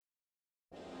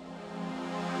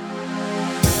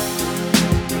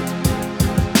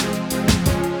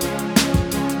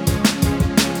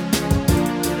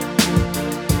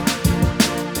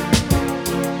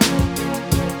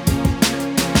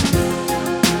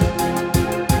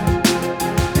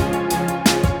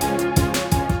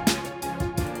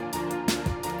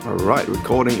Right,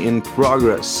 recording in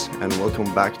progress, and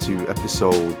welcome back to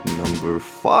episode number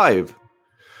 5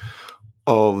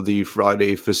 of the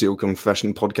Friday Physio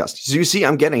Confession podcast. So you see,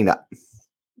 I'm getting that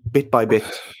bit by bit.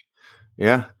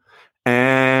 Yeah.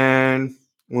 And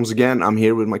once again, I'm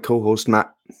here with my co-host,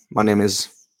 Matt. My name is,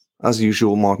 as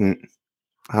usual, Martin.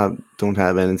 I don't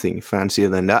have anything fancier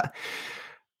than that.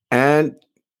 And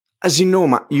as you know,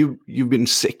 Matt, you've been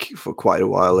sick for quite a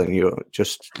while, and you're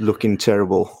just looking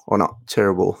terrible, or not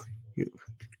terrible.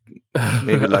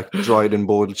 Maybe like dried and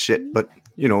boiled shit, but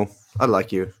I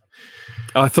like you.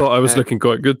 I thought I was looking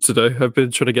quite good today. I've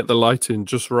been trying to get the lighting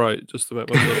just right, just to make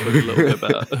myself look a little bit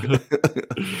better.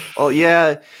 Oh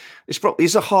yeah,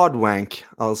 it's a hard wank,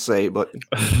 I'll say, but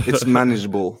it's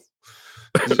manageable.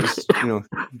 There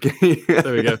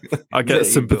we go. I get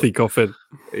sympathy coughing.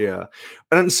 Yeah,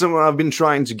 and so I've been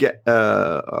trying to get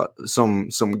some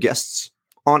guests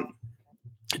on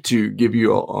to give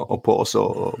you a pause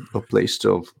or a place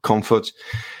of comfort,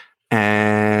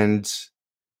 and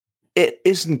it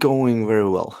isn't going very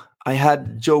well. I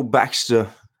had Joe Baxter,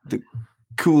 the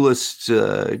coolest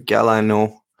gal I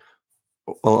know,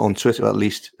 on Twitter at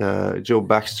least, Joe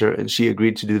Baxter, and she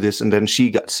agreed to do this, and then she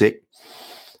got sick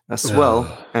as well.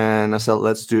 And I said,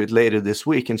 let's do it later this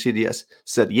week, and she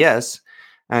said yes,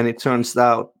 and it turns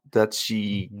out that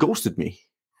she ghosted me.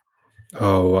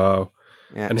 Oh wow.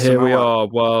 Yeah, and here we are.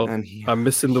 Well, I'm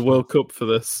missing the World Cup for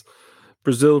this.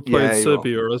 Brazil played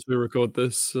Serbia as we record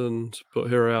this, but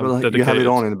here I am. Well, dedicated. You have it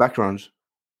on in the background.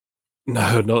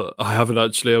 No, I haven't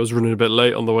actually. I was running a bit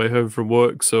late on the way home from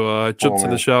work, so I jumped in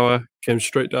the shower, came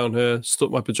straight down here,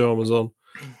 stuck my pajamas on.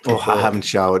 I haven't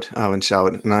showered.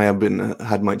 And I have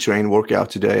had my train workout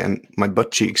today, and my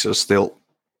butt cheeks are still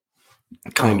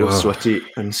kind of sweaty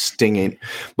and stinging.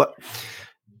 But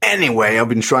anyway, I've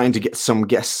been trying to get some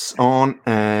guests on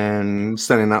and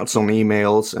sending out some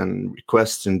emails and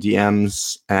requests and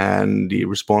DMs, and the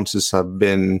responses have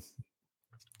been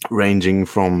ranging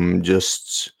from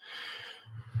just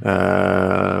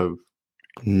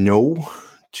no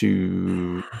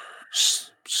to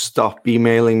stop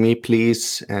emailing me,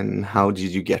 please, and how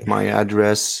did you get my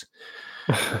address?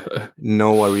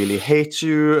 No, I really hate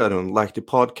you. I don't like the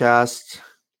podcast.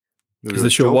 Is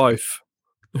this your wife?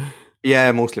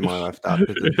 Yeah, mostly my wife.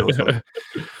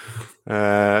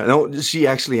 No, she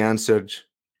actually answered,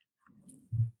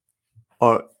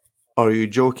 Are you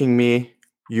joking me?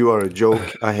 You are a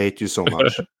joke. I hate you so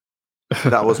much.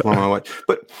 That was one of my wife.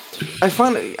 But I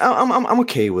find I'm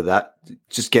okay with that.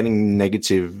 Just getting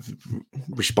negative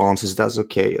responses. That's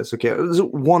okay. There's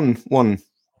one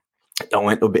that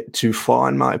went a bit too far,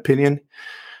 in my opinion.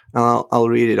 I'll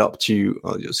read it up to you.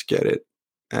 I'll just get it.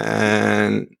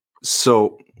 And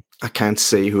so I can't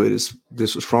say who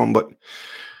this was from, but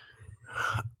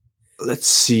let's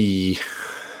see.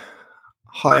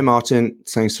 Hi, Martin.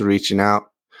 Thanks for reaching out.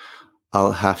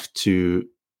 I'll have to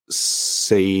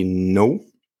say no.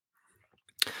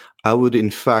 I would, in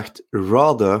fact,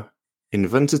 rather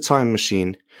invent a time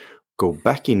machine, go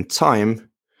back in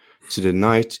time to the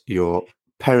night your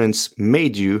parents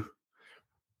made you,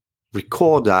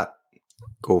 record that,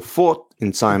 go forth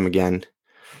in time again,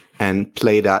 and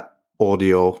play that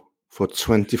audio for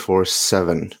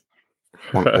 24/7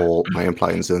 on all my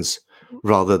appliances,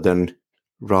 rather than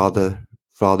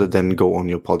go on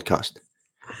your podcast.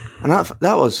 And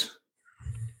that was a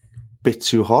bit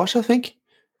too harsh, I think.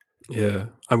 Yeah,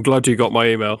 I'm glad you got my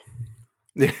email.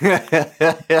 No,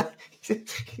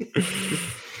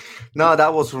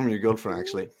 that was from your girlfriend,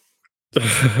 actually.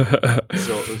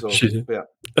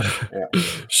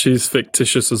 She's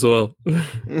fictitious as well.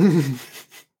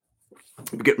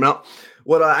 Now,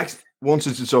 what I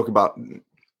wanted to talk about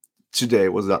today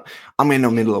was that I'm in the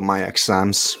middle of my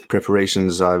exams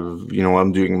preparations.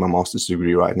 I'm doing my master's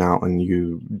degree right now, and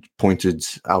you pointed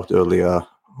out earlier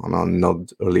on another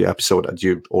earlier episode that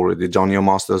you've already done your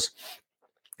master's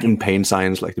in pain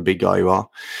science, like the big guy you are.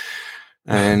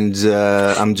 And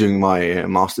I'm doing my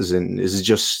master's in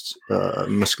just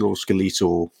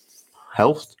musculoskeletal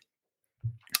health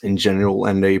in general,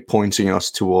 and they're pointing us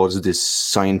towards this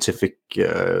scientific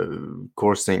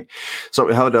course thing. So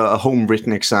we had a home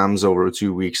written exams over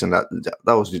 2 weeks, and that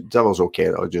was okay.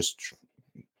 I'll just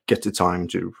get the time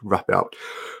to wrap it out.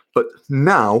 But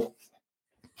now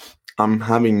I'm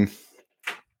having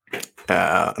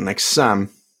an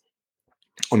exam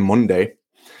on Monday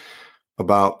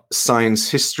about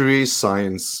science history,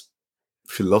 science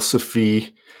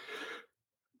philosophy,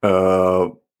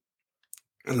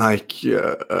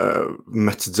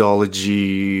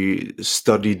 methodology,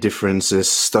 study differences,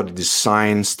 study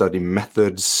design, study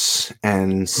methods,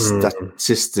 and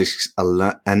statistics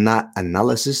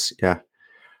analysis. Yeah,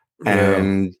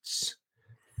 And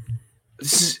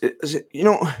you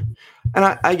know, and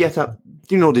I get that,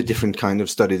 you know, the different kind of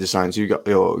study designs. You got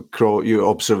your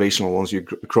observational ones, your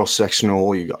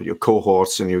cross-sectional, you got your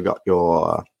cohorts, and you got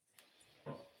your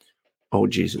oh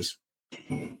Jesus,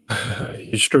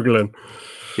 you're struggling.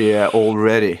 Yeah,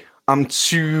 already. I'm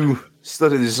 2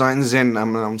 study designs in.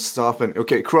 I'm stopping.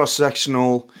 Okay,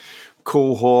 cross-sectional,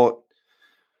 cohort.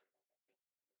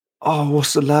 Oh,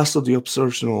 what's the last of the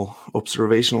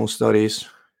observational studies?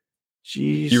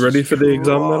 Jesus, you ready for the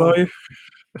exam then, are you?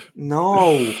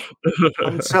 No,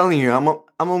 I'm telling you,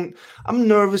 I'm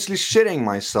nervously shitting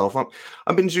myself.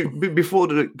 I've been before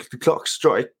the clock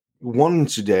strike 1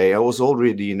 today. I was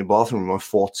already in the bathroom my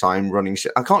 4th time running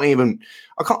shit. I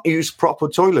can't use proper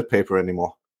toilet paper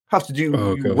anymore. I have to do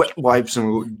wet wipes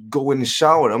and go in the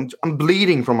shower. I'm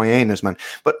bleeding from my anus, man.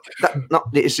 But that's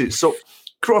not the issue. So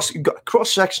you got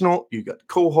cross-sectional, you got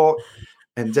cohort,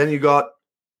 and then you got.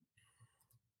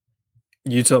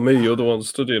 You tell me, you're the one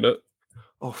studying it.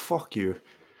 Oh, fuck you.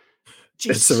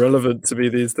 Jesus. It's irrelevant to me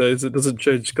these days. It doesn't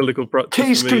change clinical practice.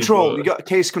 Case control. You got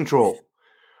case control.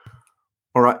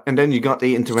 All right. And then you got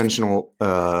the interventional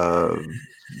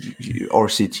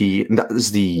RCT. And that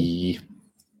is the.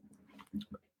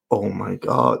 Oh, my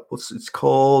God. What's it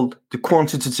called? The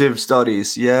quantitative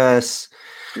studies. Yes.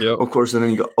 Yeah. Of course, and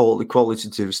then you got all the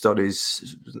qualitative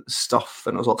studies stuff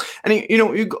and all. And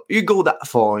you go that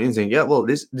far and you think, yeah, well,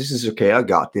 this is okay. I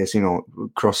got this. You know,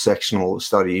 cross-sectional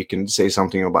study. You can say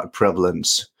something about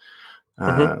prevalence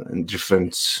and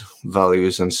different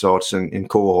values and sorts. And in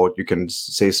cohort, you can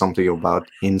say something about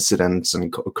incidence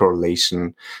and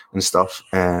correlation and stuff.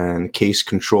 And case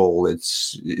control.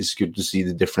 It's good to see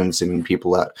the difference in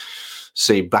people that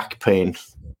say back pain.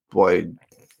 Boy.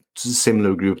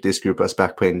 Similar group, this group has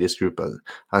back pain, this group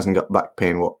hasn't got back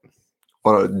pain. What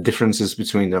are the differences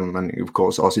between them? And of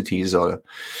course, RCTs are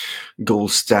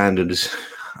gold standards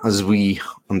as we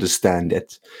understand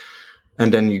it.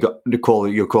 And then you got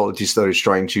your quality studies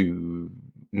trying to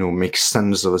make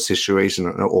sense of a situation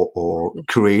or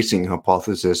creating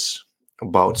hypothesis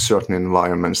about certain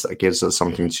environments that gives us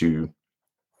something to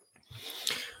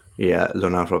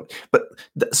learn out from. But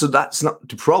so that's not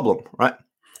the problem, right?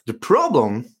 The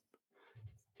problem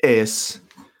is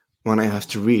when I have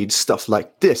to read stuff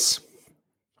like this,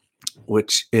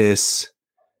 which is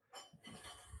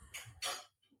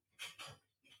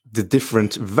the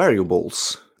different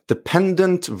variables,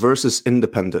 dependent versus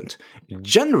independent.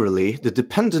 Generally, the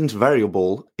dependent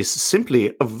variable is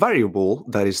simply a variable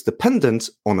that is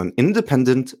dependent on an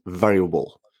independent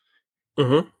variable.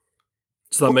 Mm-hmm.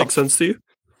 Does that make sense to you?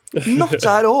 Not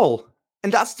at all.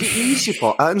 And that's the easy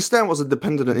part. I understand what a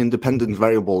dependent and independent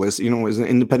variable is. Is an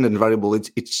independent variable,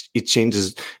 it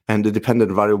changes, and the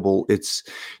dependent variable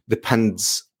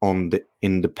depends on the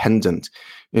independent.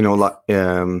 Are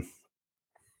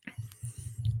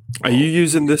you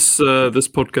using this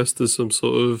podcast as some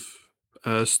sort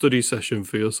of study session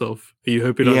for yourself? Are you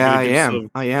hoping? I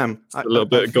am. A little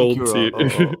bit of gold to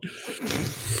you.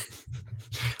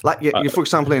 Like, for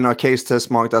example, in our case test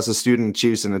marked as a student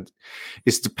choosing it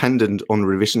is dependent on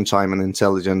revision time and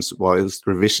intelligence, whilst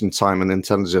revision time and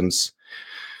intelligence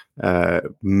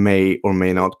may or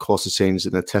may not cause a change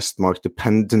in the test mark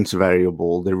dependent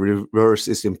variable. The reverse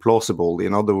is implausible.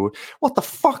 In other words, what the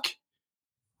fuck?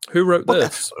 Who wrote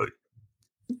this?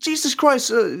 Jesus Christ,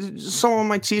 some of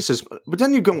my teachers. But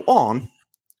then you go on,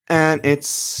 and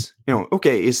it's,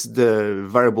 okay, is the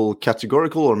variable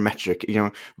categorical or metric?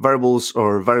 Variables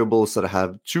or variables that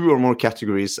have 2 or more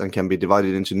categories and can be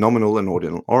divided into nominal and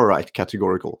ordinal. All right,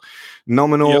 categorical.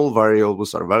 Nominal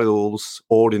variables are variables,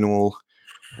 ordinal,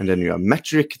 and then you have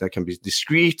metric that can be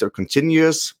discrete or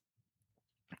continuous.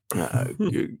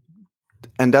 And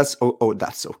that's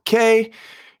that's okay.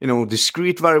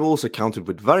 Discrete variables are counted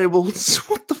with variables.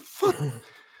 What the fuck?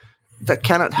 That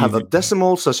cannot have a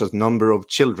decimal, such as number of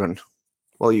children.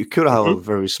 Well, you could have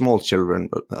very small children,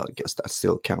 but I guess that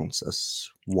still counts as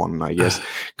 1, I guess.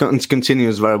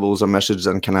 Continuous variables are measured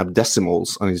and can have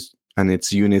decimals, and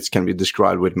its units can be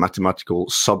described with mathematical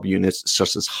subunits,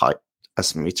 such as height,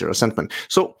 as meter, or centimeter.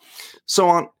 So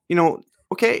on,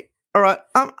 okay, all right,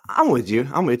 I'm with you.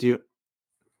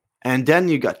 And then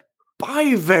you got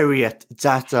bivariate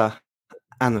data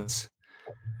analysis.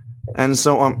 And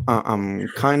so I'm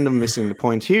kind of missing the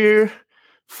point here.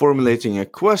 Formulating a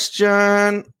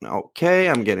question. Okay,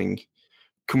 I'm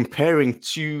comparing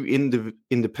 2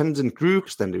 independent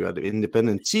groups. Then you have the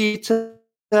independent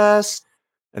t-test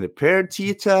and the paired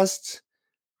t-test.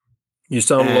 You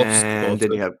sound lost. And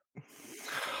then you have...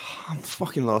 I'm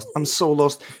fucking lost. I'm so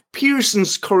lost.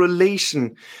 Pearson's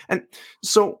correlation. And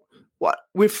so what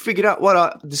we figured out, what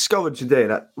I discovered today,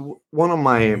 that one of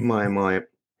my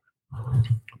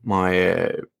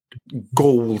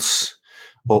goals,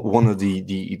 or one of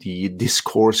the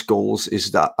discourse goals, is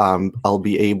that I'll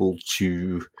be able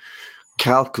to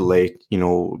calculate,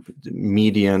 the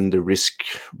median, the risk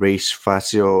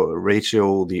ratio,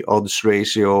 the odds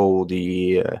ratio,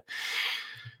 the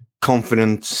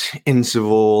confidence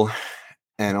interval,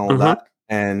 and all that.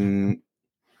 And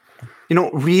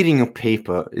reading a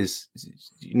paper is,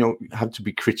 you have to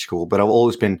be critical. But I've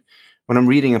always been, when I'm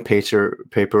reading a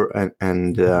paper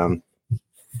and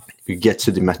you get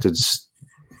to the methods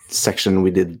section,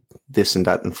 we did this and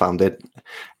that and found it,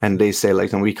 and they say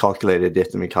like, and we calculated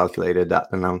it and we calculated that,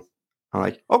 and I'm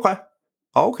like, okay,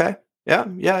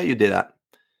 yeah, you did that.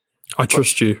 I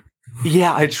trust you.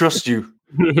 Yeah, I trust you.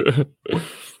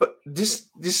 But this,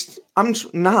 I'm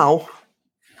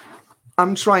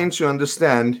trying to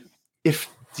understand if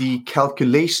the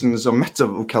calculations or method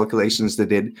of calculations they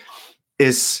did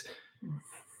is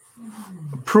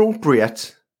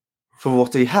appropriate for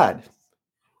what they had.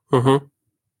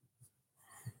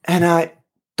 And I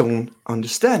don't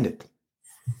understand it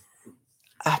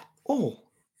at all.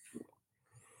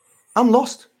 I'm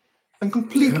lost. I'm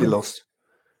completely lost.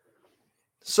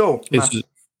 So,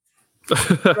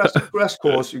 crash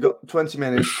course. You got 20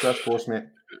 minutes. Crash course, mate.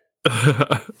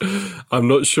 I'm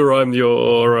not sure I'm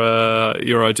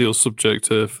your ideal subject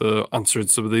for answering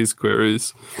some of these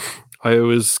queries. I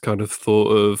always kind of thought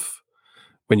of,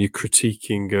 when you're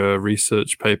critiquing a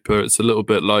research paper, it's a little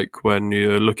bit like when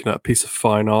you're looking at a piece of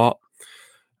fine art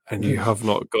and you have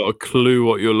not got a clue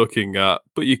what you're looking at,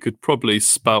 but you could probably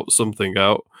spout something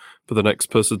out, but the next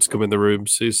person to come in the room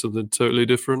sees something totally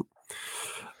different.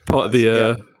 Part of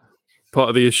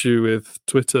the issue with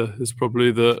Twitter is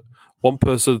probably that one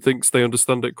person thinks they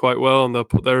understand it quite well and they'll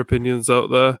put their opinions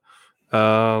out there,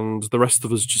 and the rest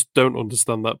of us just don't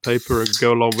understand that paper and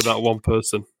go along with that one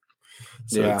person.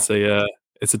 So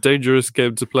it's a dangerous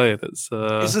game to play, and it's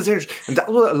dangerous. And that's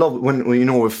what I love when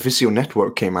when Physio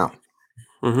Network came out,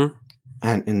 and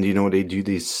they do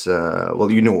this.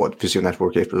 You know what Physio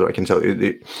Network is, but I can tell you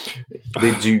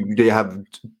they have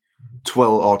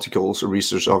 12 articles or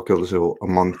research articles a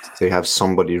month. They have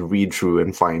somebody read through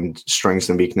and find strengths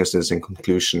and weaknesses and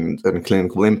conclusions and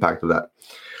clinical impact of that.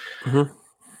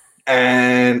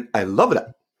 And I love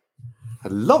that. I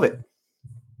love it.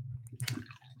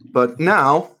 But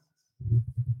now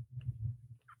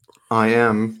I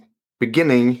am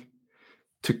beginning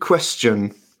to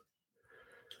question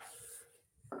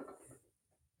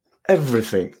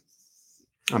everything.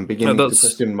 I'm beginning to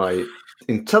question my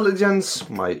intelligence,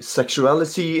 my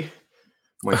sexuality,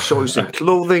 my choice in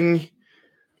clothing,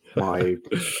 my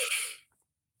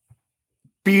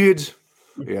beard.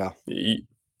 Yeah.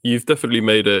 You've definitely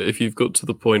made it. If you've got to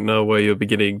the point now where you're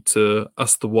beginning to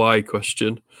ask the why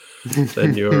question,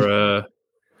 then you're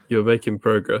making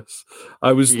progress.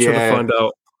 I was trying to find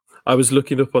out. I was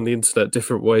looking up on the internet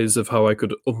different ways of how I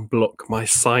could unblock my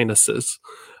sinuses.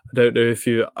 I don't know if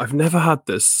I've never had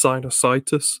this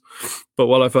sinusitis, but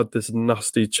while I've had this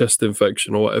nasty chest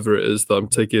infection or whatever it is that I'm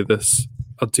taking this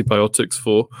antibiotics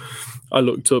for, I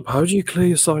looked up, how do you clear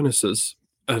your sinuses?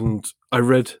 And I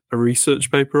read a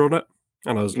research paper on it,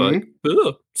 and I was like,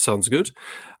 sounds good.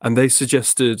 And they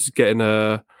suggested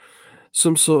getting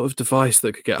some sort of device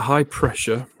that could get high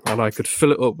pressure, and I could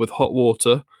fill it up with hot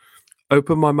water,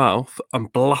 open my mouth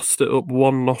and blast it up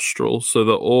one nostril so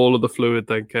that all of the fluid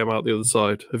then came out the other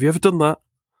side. Have you ever done that?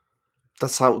 That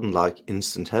sounded like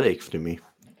instant headache to me.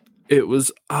 It was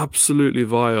absolutely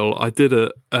vile. I did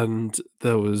it, and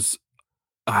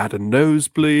I had a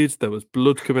nosebleed, there was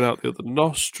blood coming out the other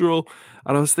nostril,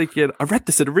 and I was thinking, I read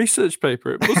this in a research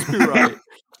paper, it must be right.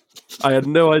 I had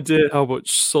no idea how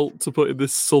much salt to put in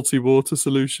this salty water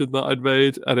solution that I'd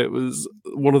made, and it was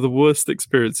one of the worst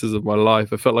experiences of my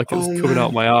life. I felt like it was coming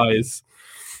out my eyes.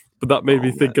 But that made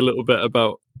me think a little bit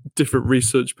about different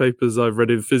research papers I've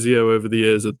read in physio over the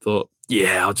years and thought,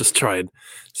 I'll just try and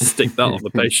stick that on the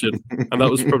patient. And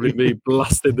that was probably me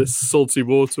blasting this salty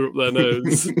water up their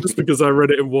nose just because I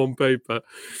read it in one paper.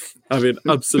 I mean,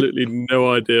 absolutely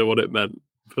no idea what it meant.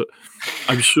 But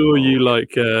I'm sure you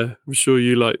like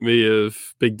me have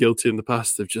been guilty in the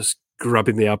past of just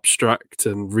grabbing the abstract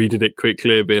and reading it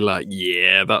quickly and being like,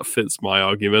 that fits my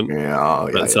argument.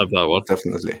 Let's have that one.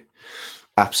 Definitely.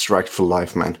 Abstract for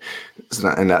life, man.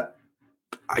 And that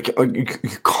you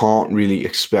can't really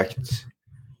expect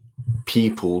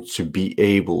people to be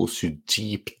able to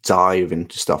deep dive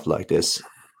into stuff like this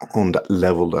on that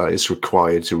level that is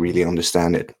required to really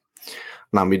understand it.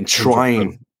 And I've been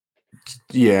trying.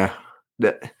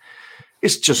 That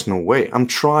it's just no way. I'm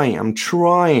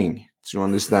trying to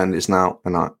understand this now,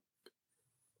 and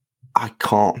I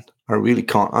can't. I really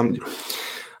can't.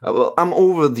 I'm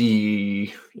over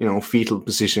the fetal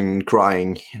position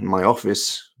crying in my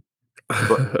office,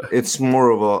 but it's more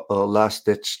of a last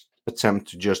ditch attempt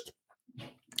to just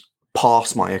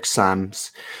pass my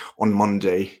exams on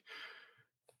Monday,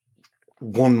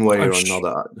 one way or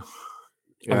another.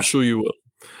 Yeah. I'm sure you will.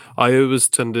 I always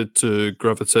tended to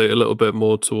gravitate a little bit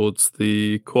more towards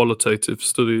the qualitative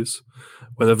studies.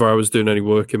 Whenever I was doing any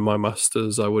work in my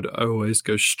masters, I would always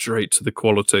go straight to the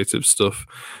qualitative stuff,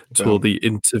 to all the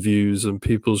interviews and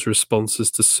people's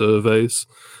responses to surveys,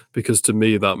 because to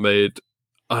me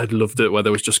I loved it where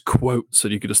there was just quotes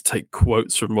and you could just take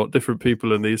quotes from what different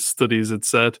people in these studies had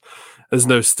said. There's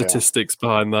no statistics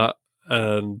behind that,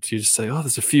 and you just say, "Oh,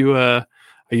 there's a few." I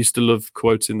used to love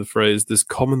quoting the phrase, "There's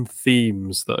common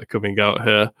themes that are coming out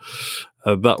here."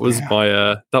 That was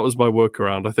my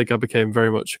workaround. I think I became very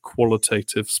much a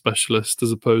qualitative specialist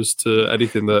as opposed to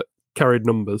anything that carried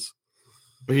numbers.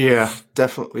 Yeah,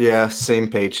 definitely. Yeah, same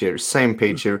page here.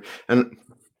 And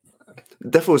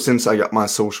definitely since I got my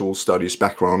social studies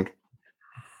background,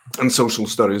 and social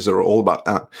studies are all about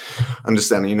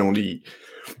understanding, the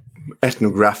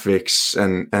ethnographics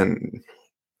and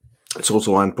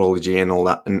social anthropology and all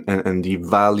that, and the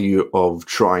value of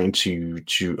trying to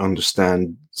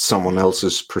understand someone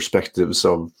else's perspectives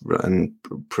of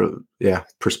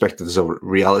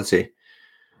reality.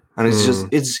 And it's just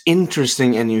it's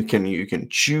interesting, and you can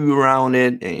chew around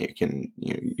it, and you can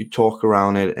you talk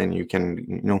around it, and you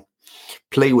can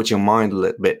play with your mind a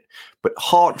little bit. But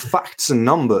hard facts and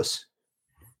numbers,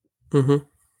 I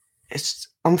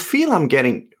feel I'm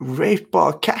getting raped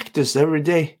by a cactus every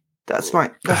day. That's my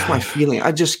feeling.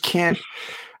 I just can't.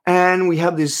 And we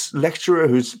have this lecturer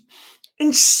who's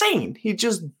insane. He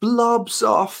just blobs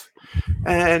off.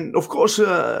 And of course,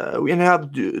 we have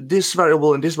this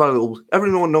variable and this variable.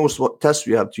 Everyone knows what test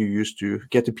we have to use to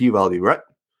get the p-value, right?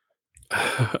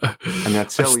 And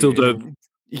that's I still don't.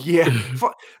 Yeah.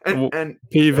 And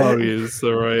p-values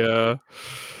are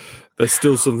there's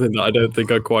still something that I don't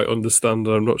think I quite understand,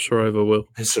 and I'm not sure I ever will.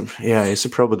 It's a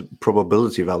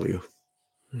probability value.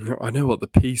 I know what the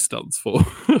P stands for.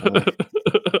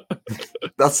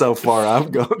 That's how far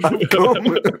I've come.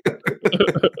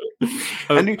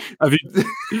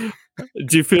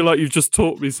 Do you feel like you've just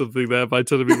taught me something there by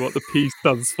telling me what the P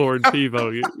stands for in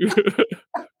p-value?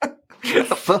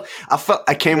 I felt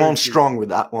I came on strong with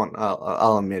that one.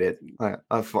 I'll admit it.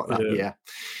 I thought that, yeah.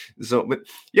 So, but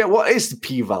yeah, what is the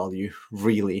p-value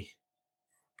really?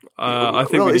 I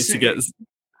think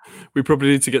we probably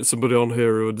need to get somebody on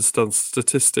here who understands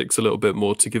statistics a little bit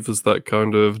more to give us that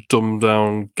kind of dumbed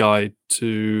down guide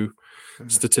to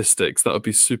statistics. That would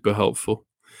be super helpful.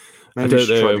 Maybe we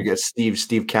should try to get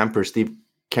Steve Camper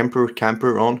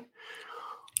on.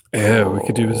 Yeah, we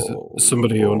could do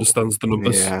somebody who understands the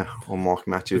numbers. Yeah, or Mark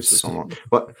Matthews or someone.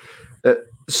 But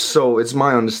so it's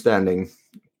my understanding,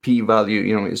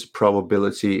 p-value, is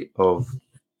probability of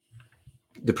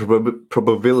the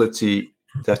probability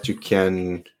that you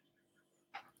can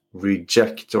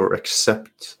reject or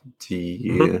accept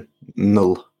the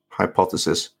null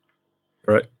hypothesis,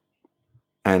 right?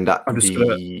 And that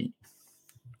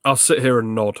I'll sit here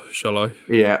and nod, shall I?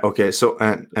 Yeah. Okay. So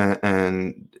and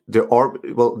the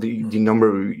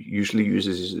number we usually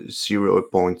uses is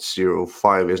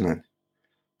 0.05, isn't it?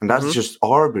 And that's just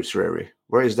arbitrary.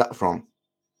 Where is that from?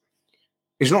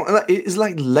 It's not. It's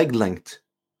like leg length.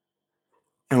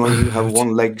 And when you have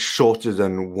one leg shorter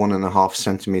than 1.5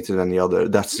 centimeter than the other,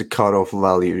 that's the cutoff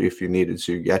value if you needed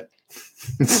to get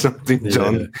something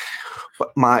done.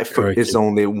 But my foot is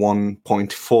only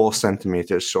 1.4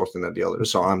 centimeters shorter than the other,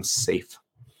 so I'm safe.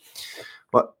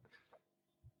 But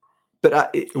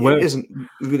it isn't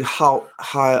with how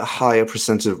high a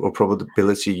percentage or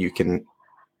probability you can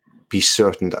be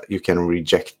certain that you can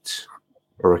reject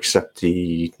or accept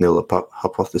the null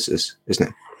hypothesis, isn't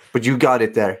it? But you got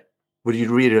it there. Would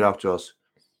you read it out to us?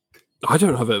 I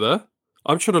don't have it there.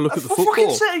 I'm trying to look at the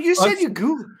football. You said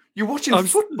you're watching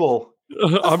football.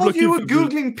 I thought you were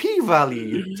googling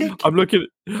p-value. I'm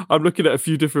looking at a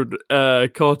few different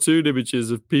cartoon images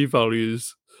of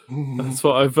p-values. That's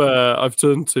what I've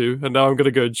turned to, and now I'm going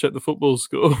to go and check the football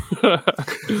score.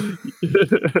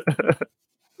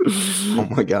 Oh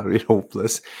my god, it's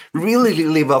hopeless. Really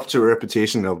live up to a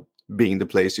reputation of being the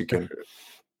place you can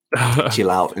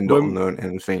chill out and don't learn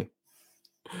anything.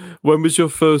 When was your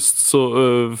first sort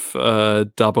of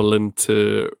dabble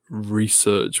into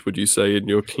research, would you say, in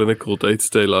your clinical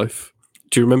day-to-day life?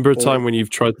 Do you remember a time when you've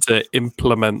tried to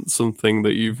implement something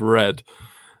that you've read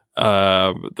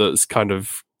that's kind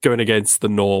of going against the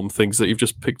norm, things that you've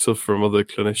just picked up from other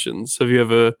clinicians? Have you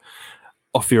ever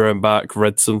off your own back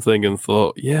read something and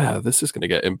thought, yeah, this is going to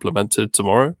get implemented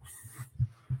tomorrow?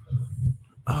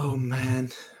 Oh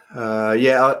man,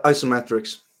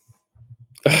 isometrics.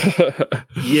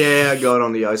 Yeah, I got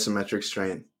on the isometrics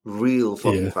train real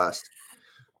fucking fast.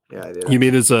 Yeah, I did. You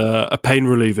mean as a pain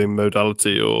relieving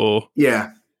modality, or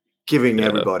giving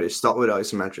everybody start with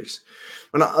isometrics,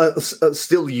 and I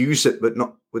still use it, but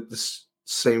not with the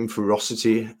same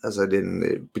ferocity as I did in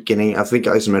the beginning. I think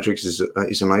isometrics is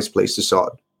a nice place to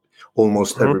start.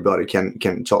 Almost everybody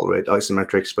can tolerate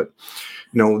isometrics, but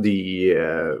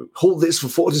the hold this for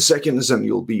 40 seconds and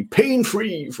you'll be pain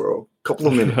free for a couple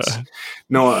of minutes.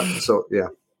 That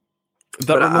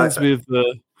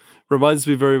reminds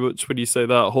me very much when you say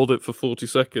that, hold it for 40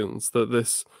 seconds, that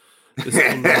this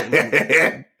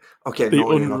okay. Okay.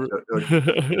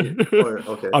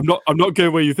 I'm not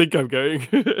going where you think I'm going.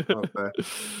 Okay.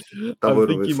 I'm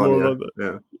thinking more on that.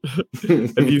 Yeah.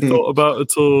 Have you thought about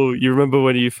at all? You remember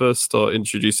when you first start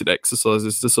introducing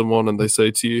exercises to someone and they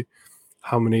say to you,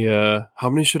 how many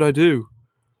should I do?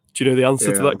 Do you know the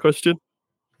answer to that question?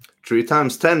 3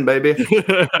 times 10, baby.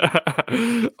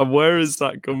 And where has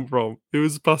that come from? Who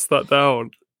has passed that down?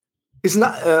 Isn't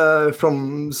that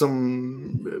from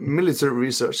some military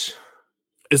research?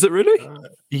 Is it really?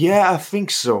 Yeah, I think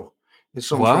so. It's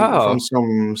from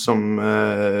some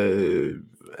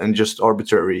and just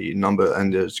arbitrary number,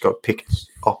 and it's got picked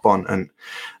up on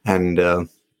and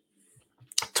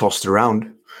tossed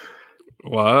around.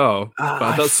 Wow,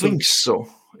 I think so.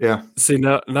 Yeah. See,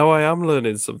 now I am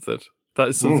learning something. That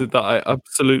is something that I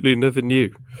absolutely never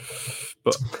knew.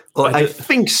 But I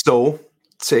think so.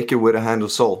 Take it with a hand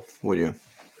of salt, would you?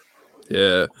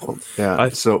 Yeah. Yeah.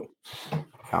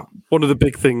 One of the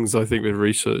big things I think with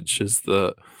research is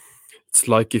that it's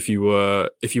like if you were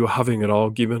having an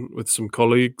argument with some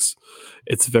colleagues,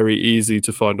 it's very easy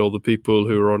to find all the people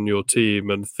who are on your team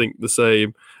and think the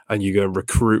same, and you go and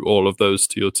recruit all of those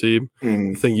to your team.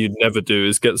 The thing you'd never do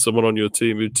is get someone on your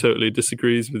team who totally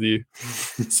disagrees with you.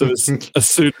 So as soon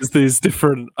as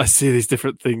I see these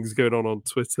different things going on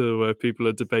Twitter where people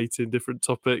are debating different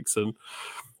topics and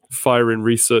firing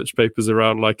research papers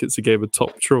around like it's a game of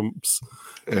top trumps.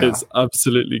 Yeah. It's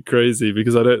absolutely crazy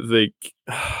because I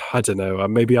don't know,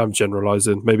 maybe I'm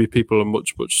generalizing. Maybe people are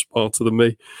much, much smarter than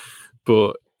me,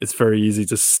 but it's very easy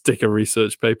to stick a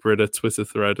research paper in a Twitter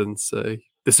thread and say,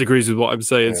 this agrees with what I'm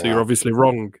saying, so you're obviously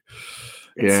wrong.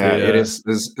 Yeah, it is.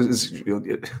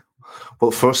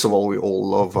 Well, first of all, we all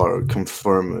love our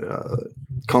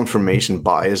confirmation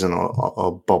bias and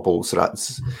our bubble. So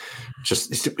that's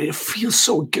just, it feels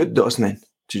so good, doesn't it?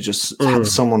 To just have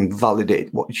someone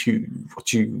validate what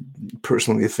you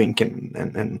personally think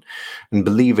and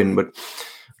believe in, but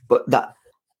that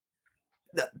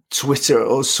Twitter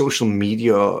or social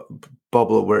media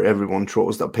bubble where everyone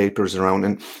throws their papers around,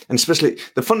 and especially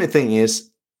the funny thing is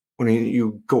when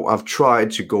you go, I've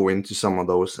tried to go into some of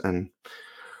those, and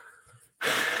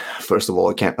first of all,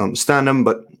 I can't understand them,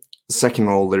 but second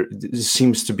of all, there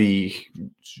seems to be.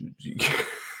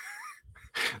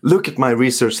 Look at my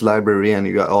research library, and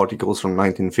you got articles from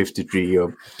 1953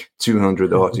 or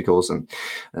 200 articles, and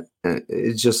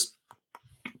it just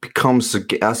becomes,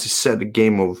 as you said, a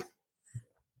game of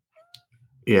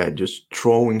just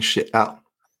throwing shit out.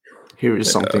 Here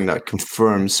is something that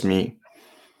confirms me,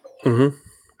 and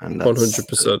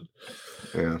 100%.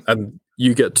 Yeah, and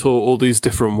you get taught all these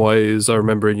different ways. I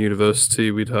remember in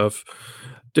university we'd have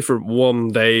different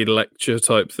one-day lecture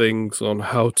type things on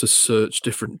how to search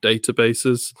different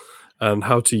databases and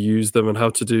how to use them and how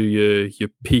to do your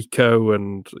PICO.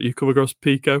 And you come across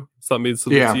PICO? Does that mean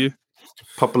something to you?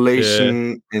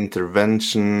 Population,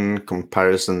 intervention,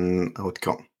 comparison,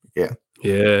 outcome. Yeah.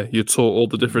 Yeah, you're taught all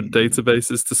the different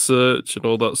databases to search and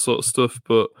all that sort of stuff.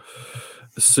 But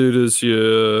as soon as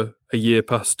you're a year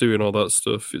past doing all that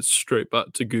stuff, it's straight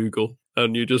back to Google.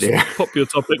 And you just pop your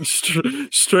topic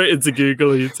straight into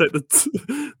Google, and you take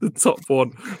the top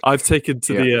one. I've taken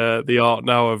to the art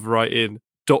now of writing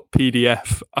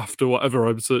 .pdf after whatever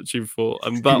I'm searching for,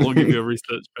 and that will give you a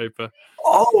research paper.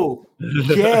 Oh,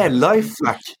 yeah, life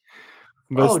hack.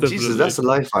 Jesus, that's a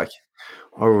life hack.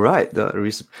 All right,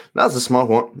 that's a smart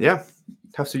one. Yeah,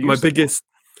 have to use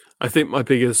I think my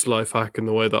biggest life hack, and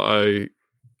the way that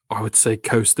I would say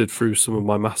coasted through some of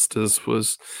my masters,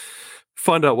 was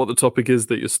find out what the topic is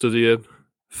that you're studying,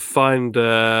 find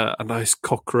a nice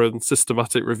Cochrane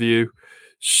systematic review,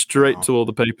 straight to all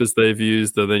the papers they've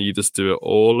used, and then you just do it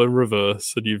all in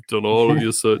reverse, and you've done all of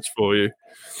your search for you.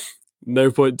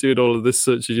 No point doing all of this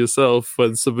searching yourself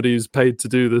when somebody who's paid to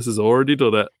do this has already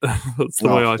done it. That's the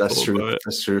way I that's thought true. about it.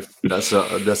 That's true. That's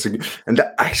a good, and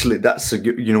that's a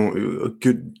good, a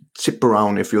good tip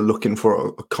around if you're looking for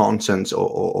a content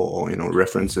or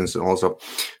references, and also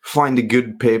find the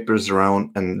good papers around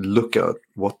and look at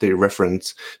what they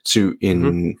reference to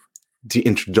in the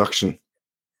introduction.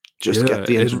 Just get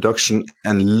the introduction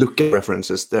and look at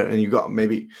references there, and you got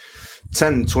maybe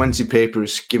 10, 20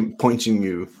 papers pointing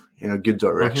you in a good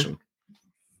direction.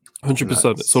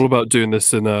 100%. It's all about doing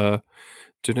this doing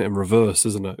it in reverse,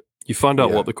 isn't it? You find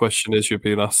out what the question is you're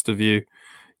being asked of you.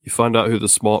 You find out who the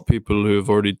smart people who have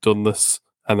already done this,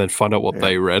 and then find out what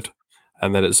they read,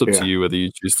 and then it's up to you whether you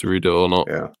choose to read it or not.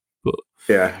 Yeah, but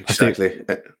exactly.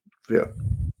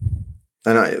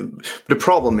 And the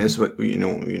problem is,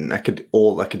 in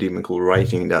all academical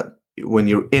writing, that when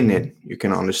you're in it, you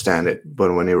can understand it,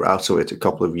 but when you're out of it a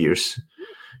couple of years,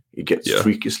 it gets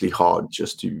freakishly hard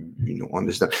just to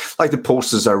understand. Like the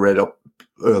posters I read up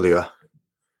earlier,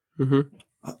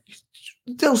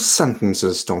 those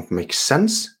sentences don't make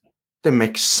sense. They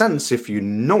make sense if you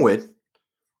know it,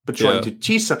 but trying to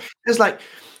teach them, it's like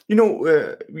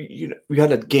we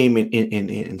had that game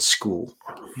in school,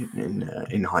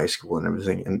 in high school and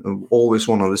everything, and always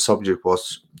one of the subject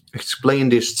was explain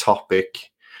this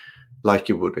topic like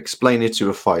you would explain it to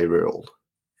a 5-year-old.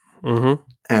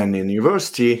 And in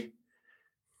university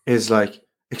is like,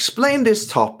 explain this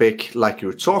topic like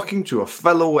you're talking to a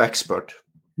fellow expert.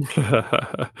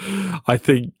 I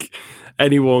think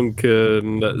anyone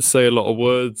can say a lot of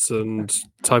words and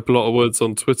type a lot of words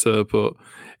on Twitter, but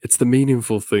it's the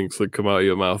meaningful things that come out of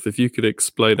your mouth. If you could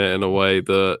explain it in a way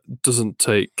that doesn't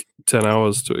take 10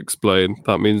 hours to explain,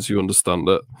 that means you understand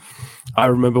it. I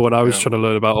remember when I was trying to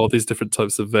learn about all these different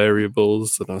types of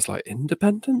variables, and I was like,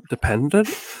 independent, dependent.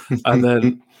 And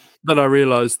then I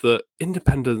realized that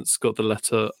independent's got the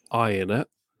letter I in it.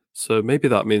 So maybe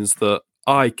that means that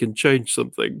I can change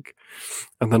something.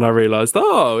 And then I realized,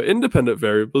 independent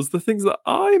variables, the things that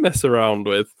I mess around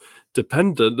with.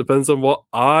 Dependent depends on what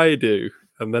I do.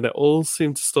 And then it all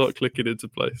seemed to start clicking into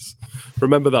place.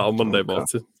 Remember that on Monday,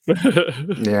 Martin.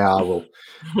 Yeah, I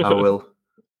will.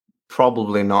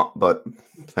 Probably not, but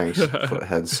thanks for the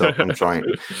heads up. I'm trying.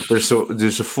 There's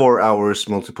a 4 hours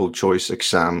multiple choice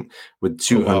exam with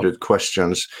 200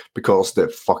 questions, because the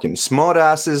fucking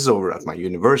smartasses over at my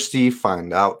university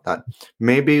find out that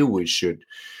maybe we should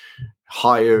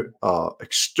hire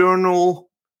external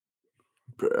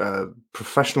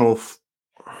professional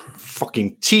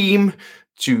fucking team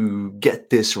to get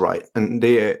this right. And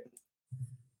they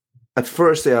at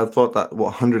first they had thought that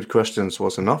 100 questions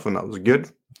was enough, and that was good.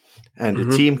 And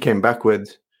the team came back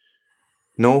with,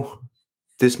 no,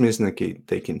 this means they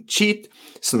can cheat.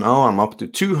 So now I'm up to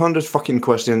 200 fucking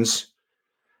questions,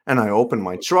 and I opened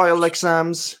my trial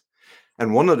exams,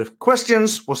 and one of the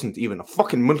questions wasn't even a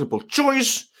fucking multiple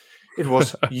choice. It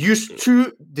was used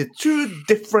the two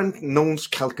different known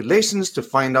calculations to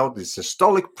find out the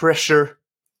systolic pressure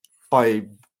by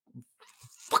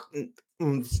fucking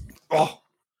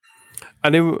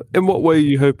And in what way are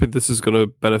you hoping this is going to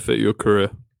benefit your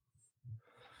career?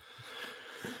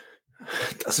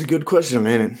 That's a good question,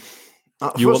 man.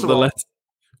 Do you want the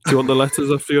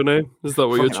letters after your name? Is that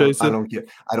what you're chasing?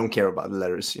 I don't care about the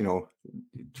letters,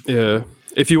 Yeah.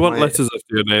 If you want letters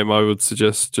after your name, I would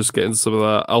suggest just getting some of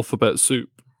that alphabet soup,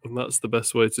 and that's the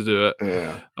best way to do it.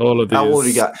 Yeah. All of these.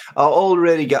 I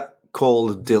already got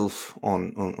called DILF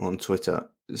on Twitter.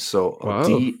 So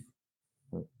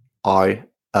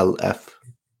DILF,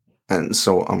 and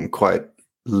so I'm quite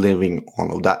living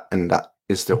all of that, and that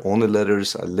is the only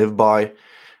letters I live by,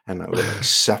 and I will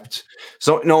accept.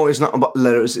 So no, it's not about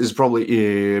letters. It's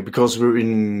probably because we're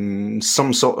in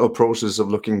some sort of process of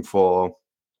looking for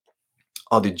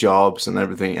other jobs and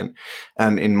everything,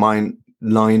 and in my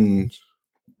line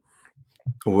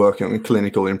of working in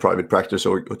clinical in private practice,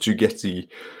 or to get the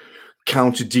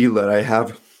county deal that I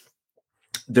have,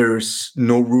 there's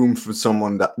no room for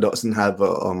someone that doesn't have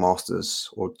a master's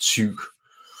or two.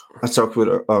 I talked with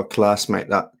a classmate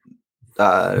that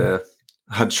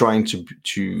had trying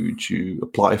to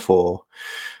apply for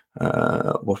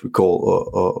what we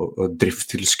call a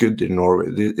driftstilskudd in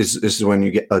Norway. This is when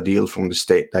you get a deal from the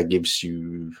state that gives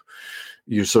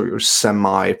you're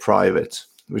semi-private,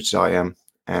 which I am,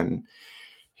 and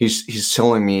he's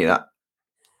telling me that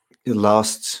the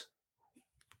last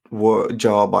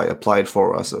job I applied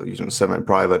for as a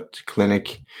semi-private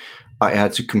clinic, I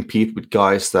had to compete with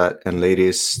guys and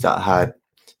ladies that had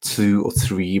 2 or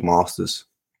 3 masters.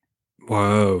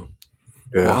 Wow.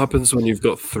 Yeah. What happens when you've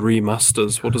got 3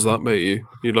 masters? What does that make you?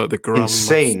 You're like the grand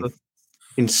insane. master?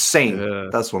 Insane. Yeah.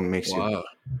 That's what makes you.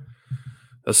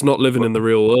 That's not living in the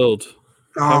real world.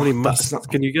 How many masters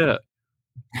can you get?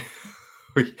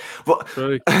 Well,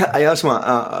 Right. I asked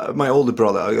my older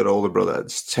brother. I got an older brother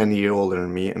that's 10 years older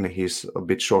than me, and he's a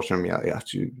bit shorter than me. I have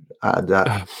to add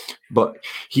that. But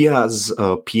he has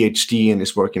a PhD and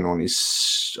is working on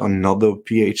another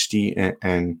PhD.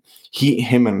 And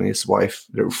him and his wife,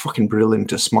 they're fucking brilliant,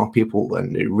 they're smart people,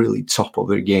 and they're really top of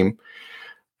their game.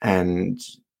 And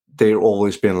they've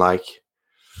always been like,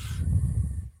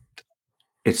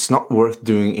 it's not worth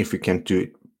doing if you can't do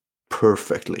it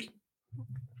perfectly.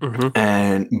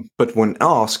 But when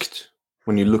asked,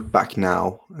 when you look back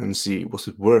now and see, was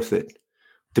it worth it?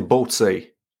 They both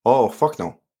say, "Oh, fuck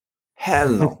no, hell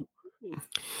no."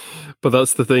 But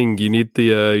that's the thing. You need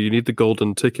the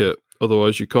golden ticket.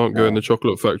 Otherwise, you can't go in the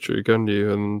chocolate factory, can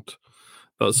you? And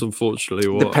that's unfortunately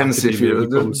what depends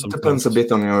depends a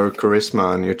bit on your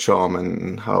charisma and your charm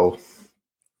and how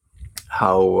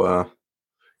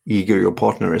eager your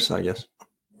partner is, I guess.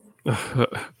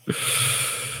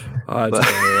 I don't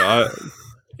know.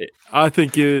 I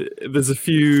think there's a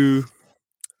few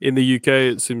in the UK.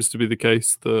 It seems to be the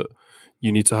case that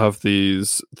you need to have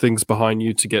these things behind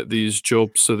you to get these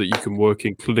jobs, so that you can work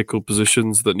in clinical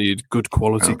positions that need good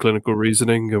quality clinical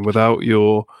reasoning. And without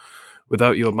your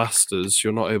masters,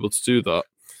 you're not able to do that.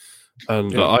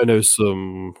 And I know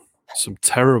some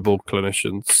terrible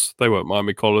clinicians. They won't mind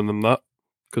me calling them that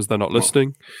because they're not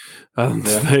listening, and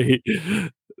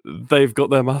they've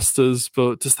got their masters.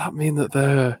 But does that mean that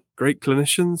they're great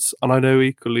clinicians? And I know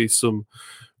equally some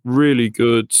really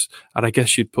good, and I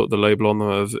guess you'd put the label on them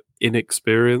of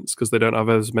inexperienced because they don't have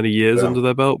as many years under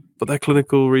their belt, but their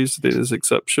clinical reasoning is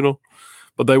exceptional.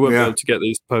 But they won't be able to get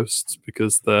these posts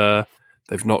because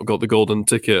they've not got the golden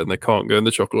ticket and they can't go in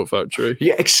the chocolate factory.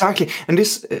 Yeah, exactly. And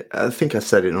this, I think I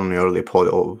said it on the earlier pod,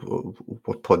 or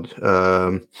what pod,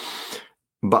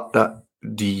 but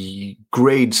the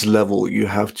grades level you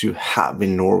have to have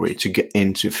in Norway to get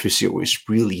into physio is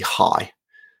really high.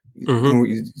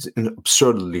 It's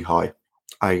absurdly high.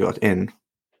 I got in.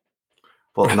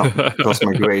 Well, not because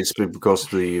my grades, but because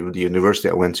the university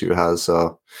I went to has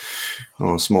a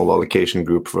small allocation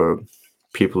group for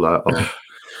people that are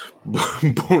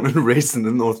born and raised in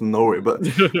the north of Norway. But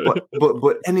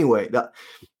anyway, that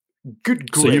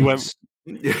good grades.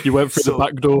 So you went through the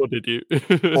back door, did you?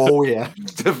 Oh yeah,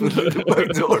 definitely the back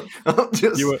door.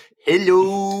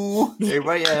 Hello, here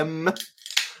I am.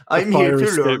 I'm here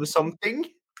to learn something.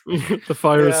 The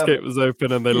fire escape was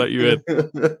open and they let you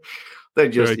in. They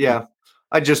just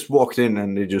I just walked in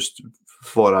and they just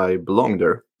thought I belonged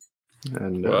there,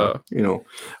 and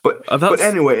but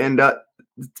anyway, and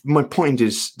my point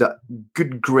is that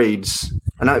good grades,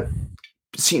 and I've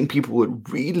seen people with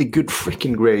really good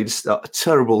freaking grades that are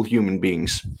terrible human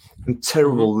beings and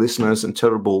terrible listeners and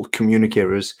terrible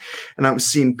communicators, and I've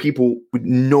seen people with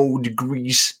no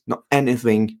degrees, not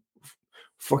anything,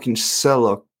 fucking sell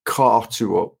a car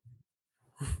to a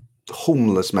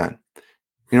homeless man.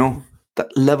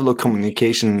 That level of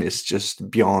communication is just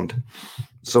beyond.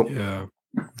 So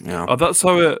that's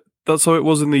how it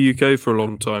was in the UK for a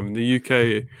long time. In the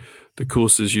UK, the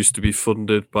courses used to be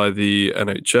funded by the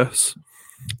NHS.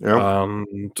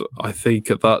 And I think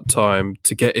at that time,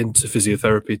 to get into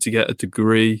physiotherapy, to get a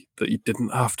degree that you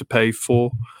didn't have to pay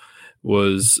for,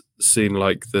 was seen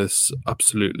like this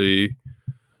absolutely,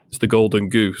 it's the golden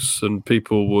goose, and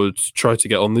people would try to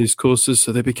get on these courses,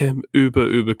 so they became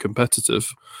uber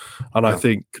competitive. And I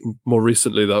think more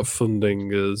recently that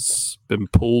funding has been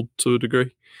pulled to a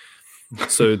degree.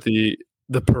 So the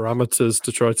parameters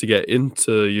to try to get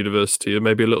into university are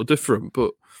maybe a little different,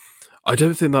 but I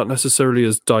don't think that necessarily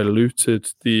has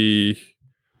diluted the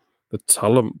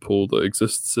talent pool that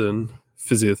exists in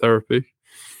physiotherapy.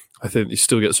 I think you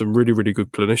still get some really, really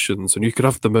good clinicians, and you could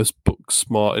have the most book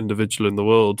smart individual in the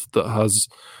world that has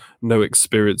no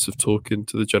experience of talking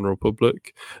to the general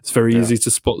public. It's very easy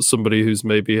to spot somebody who's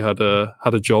maybe had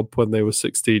a job when they were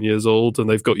 16 years old and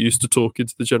they've got used to talking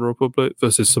to the general public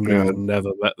versus somebody who's never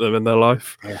met them in their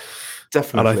life. Yeah,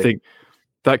 definitely. And I think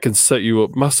that can set you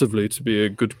up massively to be a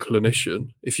good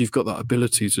clinician if you've got that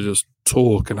ability to just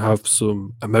talk and have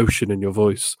some emotion in your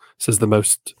voice, says the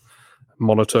most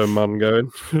monotone man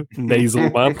going. Nasal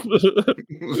man.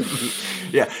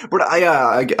 Yeah, but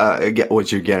I get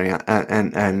what you're getting at,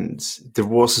 and there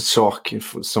was a talk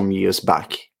for some years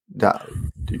back that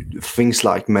things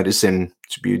like medicine,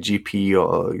 to be a GP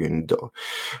or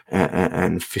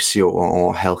and physio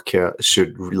or healthcare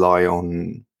should rely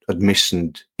on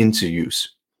admission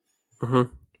interviews.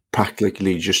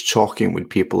 Practically just talking with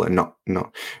people, and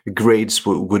not grades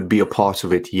would be a part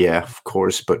of it, of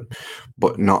course,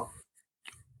 but not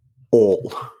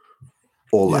all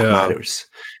that matters.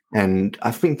 And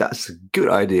I think that's a good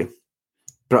idea.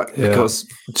 But Yeah. because,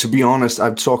 to be honest,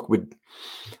 I've talked with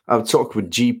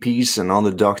GPs and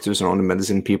other doctors and other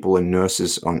medicine people and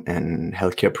nurses and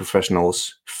healthcare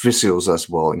professionals, physios as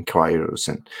well, and chiros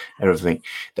and everything,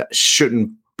 that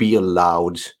shouldn't be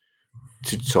allowed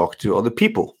to talk to other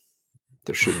people.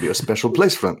 There should be a special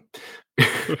place for them.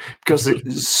 Because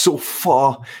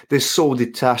they're so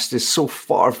detached, they're so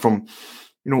far from,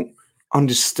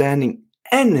 understanding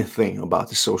anything about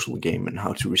the social game and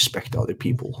how to respect other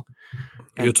people.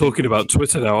 You're talking about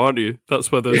Twitter now, aren't you?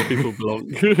 That's where those people belong.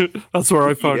 That's where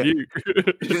I found you.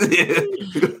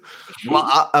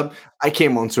 Well, I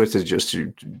came on Twitter just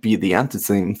to be the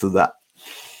antitheme to that.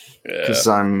 Because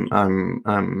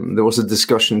there was a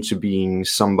discussion to being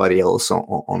somebody else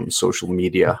on social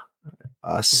media,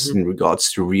 as in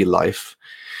regards to real life.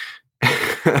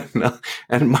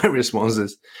 And my response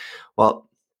is, well,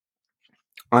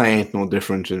 I ain't no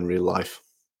different in real life.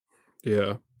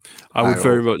 Yeah. I would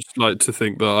very much like to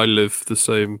think that I live the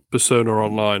same persona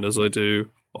online as I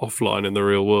do offline in the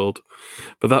real world.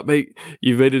 But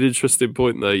you made an interesting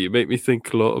point there. You make me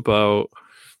think a lot about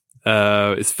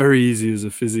it's very easy as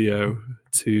a physio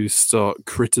to start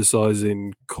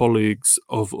criticizing colleagues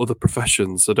of other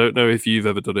professions. I don't know if you've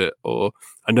ever done it, or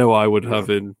I know I would have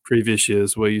in previous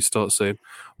years, where you start saying,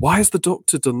 why has the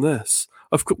doctor done this?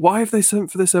 Why have they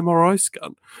sent for this MRI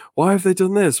scan? Why have they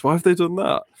done this? Why have they done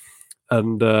that?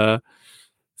 And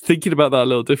thinking about that a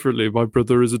little differently, my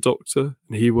brother is a doctor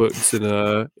and he works in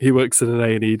an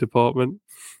A&E department.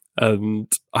 And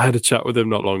I had a chat with him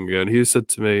not long ago, and he said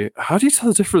to me, "How do you tell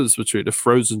the difference between a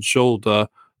frozen shoulder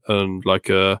and like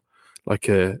a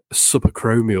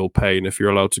subacromial pain, if you're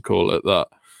allowed to call it that?"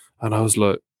 And I was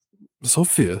like, "It's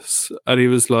obvious." And he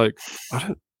was like,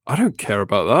 "I don't care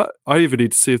about that. I even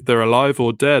need to see if they're alive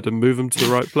or dead and move them to the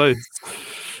right place."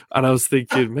 And I was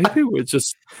thinking,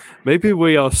 maybe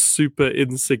we are super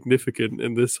insignificant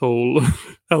in this whole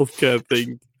healthcare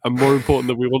thing, and more important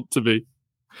than we want to be.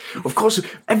 Of course,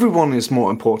 everyone is more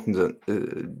important than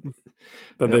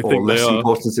they think less they are.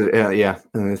 important.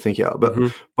 And they think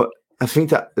but I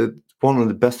think that one of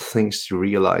the best things to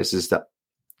realize is that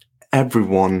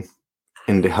everyone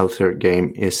in the healthcare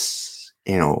game is,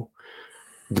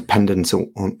 dependent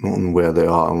on where they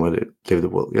are and where they live the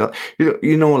world. Like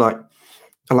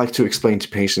I like to explain to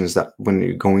patients that when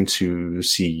you're going to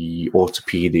see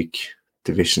orthopedic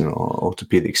division or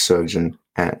orthopedic surgeon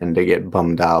and they get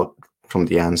bummed out from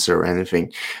the answer or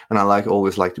anything, and I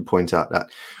always like to point out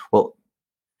that, well,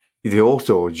 the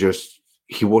ortho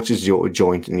he watches your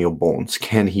joint and your bones.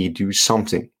 Can he do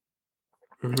something?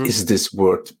 Is this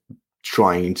worth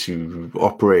trying to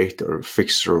operate or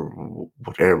fix or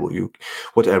whatever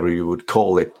you would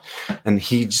call it? And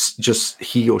he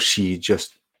or she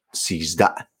just sees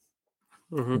that.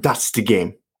 That's the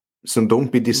game. So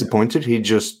don't be disappointed. He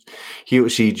or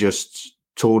she just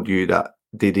told you that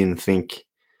they didn't think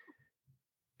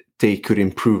they could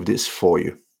improve this for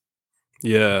you.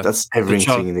 Yeah. That's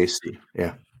everything they see.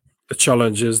 Yeah. The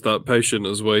challenge is that patient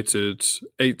has waited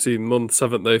 18 months,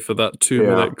 haven't they, for that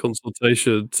 2-minute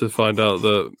consultation to find out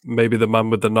that maybe the man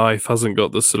with the knife hasn't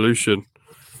got the solution.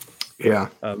 Yeah.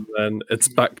 And then it's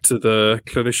back to the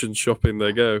clinician shopping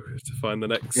they go to find the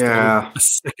next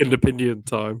second opinion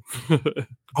time.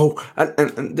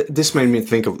 And this made me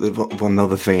think of one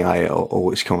other thing I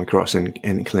always come across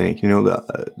in clinic.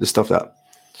 The stuff that,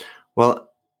 well,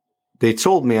 they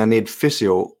told me I need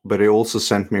physio, but they also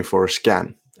sent me for a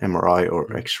scan, MRI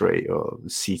or X-ray or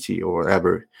CT or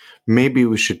whatever. Maybe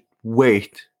we should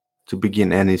wait to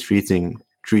begin any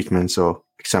treatments or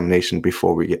examination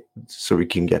before we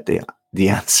can get the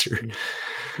answer.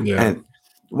 Yeah. And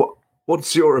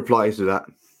what's your reply to that?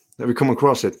 Have you come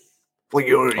across it? Well,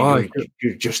 you're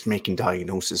just making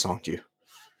diagnosis, aren't you?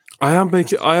 I am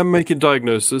making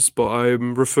diagnosis, but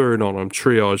I'm referring on. I'm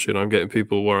triaging. I'm getting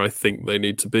people where I think they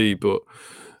need to be, but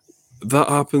that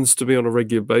happens to me on a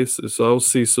regular basis. I'll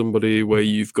see somebody where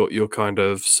you've got your kind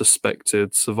of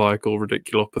suspected cervical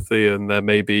radiculopathy, and they're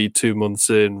maybe 2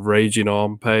 months in, raging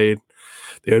arm pain.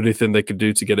 The only thing they can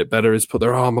do to get it better is put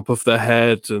their arm above their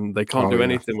head, and they can't do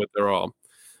anything with their arm.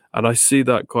 And I see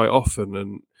that quite often,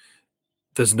 and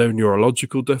there's no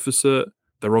neurological deficit.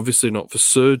 They're obviously not for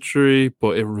surgery,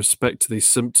 but in respect to these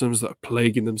symptoms that are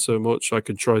plaguing them so much, I'll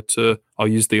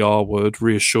use the R word,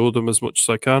 reassure them as much as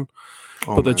I can.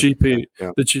 But the GP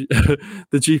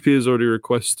has already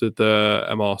requested their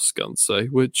MR scan,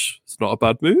 which is not a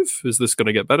bad move. Is this going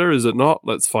to get better? Is it not?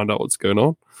 Let's find out what's going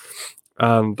on.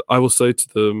 And I will say to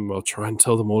them, I'll try and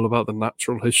tell them all about the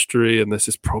natural history, and this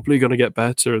is probably going to get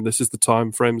better, and this is the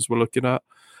time frames we're looking at.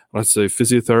 And I'd say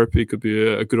physiotherapy could be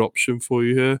a good option for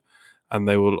you here. and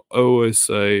they will always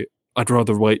say, "I'd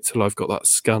rather wait till I've got that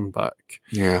scan back."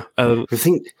 Yeah. And You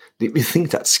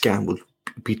think that scan will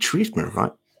be treatment,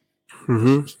 right?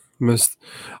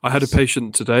 I had a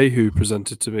patient today who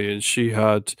presented to me, and she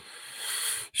had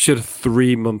a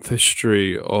 3-month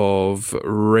history of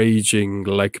raging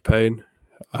leg pain.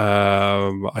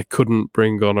 I couldn't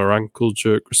bring on her ankle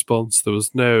jerk response. There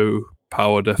was no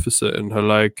power deficit in her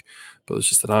leg, but it's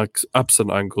just an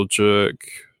absent ankle jerk.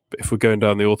 But if we're going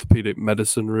down the orthopedic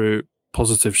medicine route,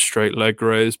 positive straight leg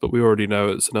raise, but we already know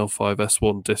it's an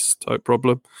L5-S1 disc type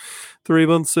problem. 3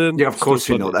 months in, Yeah, of course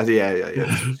you know that. Yeah.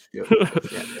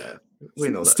 We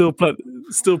know that.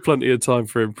 Still plenty of time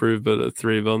for improvement at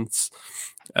 3 months.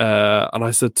 And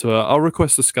I said to her, I'll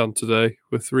request a scan today.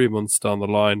 We're 3 months down the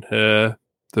line here.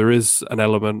 There is an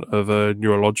element of a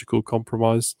neurological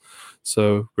compromise.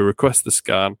 So we request the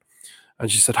scan. And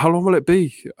she said, how long will it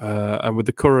be? And with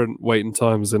the current waiting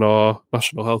times in our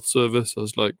National Health Service, I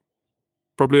was like,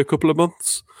 probably a couple of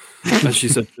months. And she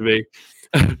said to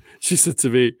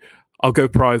me, I'll go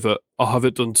private. I'll have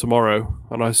it done tomorrow.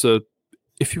 And I said,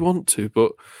 if you want to,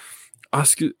 but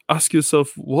ask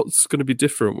yourself what's going to be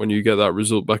different when you get that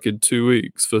result back in 2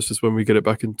 weeks versus when we get it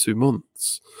back in 2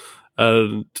 months.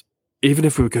 And even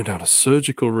if we were going down a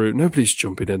surgical route, nobody's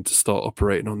jumping in to start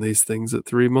operating on these things at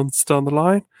 3 months down the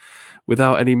line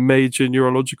without any major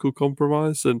neurological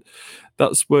compromise. And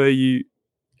that's where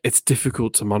it's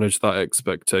difficult to manage that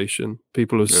expectation.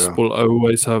 People will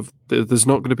always have, there's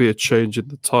not going to be a change in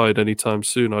the tide anytime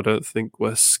soon, I don't think,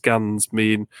 where scans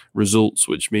mean results,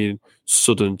 which mean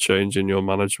sudden change in your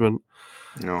management.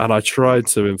 No. And I tried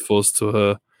to enforce to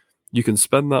her, you can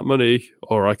spend that money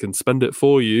or I can spend it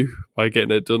for you by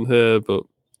getting it done here. But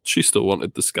she still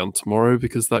wanted the scan tomorrow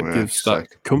because that gives that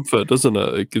comfort, doesn't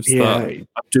it? It gives that I'm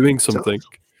doing something.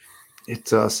 It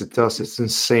does. It's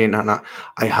insane, and I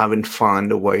haven't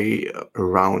found a way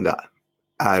around that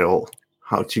at all.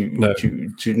 How to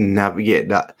navigate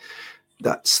that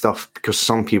stuff, because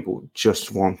some people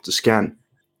just want to scan,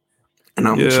 and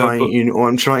I'm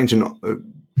trying to not,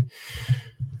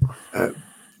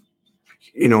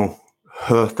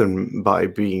 hurt them by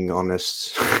being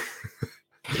honest.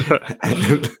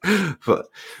 but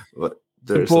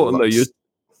there's important though.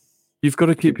 You've got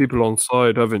to keep people on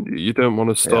side, haven't you? You don't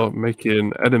want to start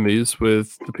making enemies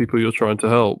with the people you're trying to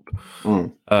help.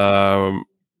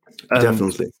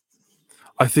 Definitely.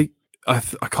 I think I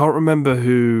can't remember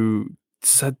who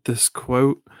said this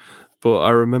quote, but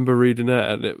I remember reading it,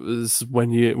 and it was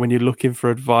when you're looking for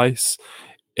advice,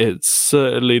 it's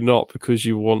certainly not because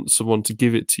you want someone to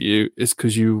give it to you. It's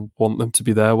because you want them to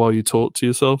be there while you talk to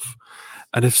yourself.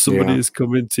 And if somebody is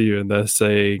coming to you and they're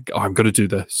saying, "Oh, I'm going to do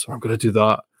this," or "I'm going to do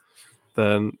that,"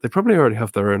 then they probably already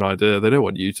have their own idea. They don't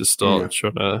want you to start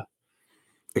trying to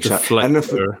deflect. And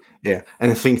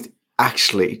I think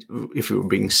actually, if we're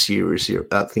being serious here,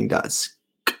 I think that's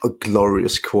a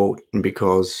glorious quote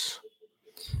because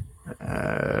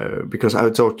I've been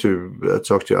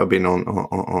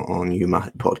on you,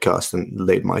 Matt, podcast and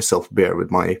laid myself bare with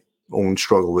my own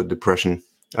struggle with depression.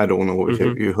 I don't know if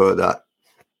you heard that.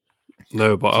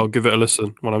 No, but I'll give it a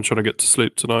listen when I'm trying to get to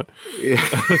sleep tonight. Yeah.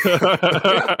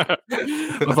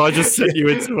 Have I just sent you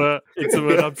into an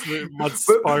absolute mud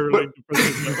spiraling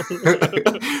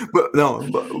depression? But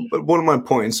one of my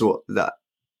points was that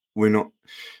we're not,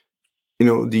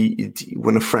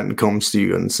 when a friend comes to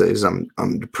you and says, I'm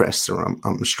depressed, or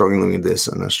I'm struggling with this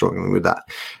and I'm struggling with that,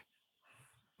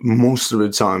 most of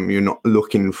the time you're not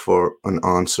looking for an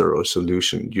answer or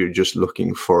solution. You're just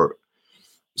looking for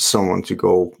someone to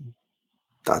go,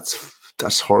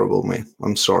 that's horrible, man.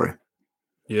 I'm sorry.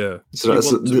 Yeah. So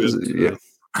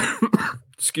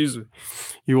excuse me.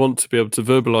 You want to be able to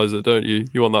verbalize it, don't you?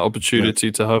 You want that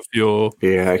opportunity to have your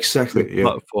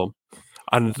platform.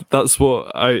 And that's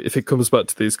what if it comes back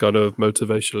to these kind of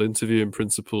motivational interviewing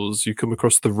principles, you come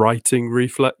across the writing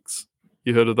reflex.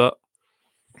 You heard of that?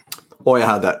 Oh, I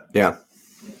had that. Yeah.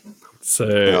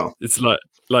 So it's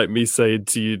like me saying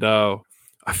to you now,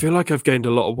 I feel like I've gained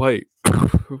a lot of weight.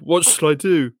 What should I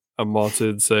do? And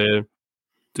Martin saying,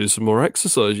 do some more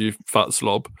exercise, you fat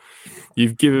slob.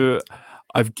 I've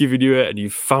given you it and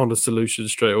you've found a solution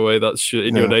straight away. That's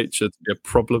in your nature to be a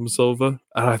problem solver.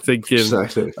 And I think as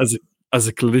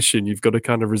a clinician, you've got to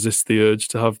kind of resist the urge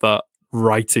to have that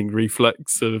writing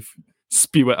reflex of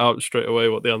spew it out straight away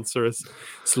what the answer is.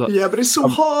 So but it's so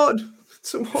hard. It's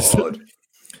so hard.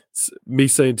 Me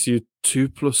saying to you 2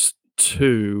 +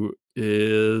 2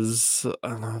 is, I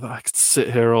know that I could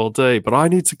sit here all day, but I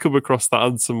need to come across that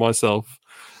answer myself.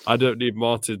 I don't need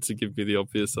Martin to give me the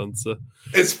obvious answer.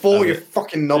 It's for you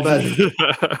fucking knobhead.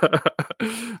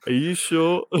 Are you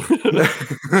sure?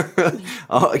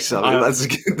 Oh, exactly.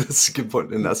 That's a good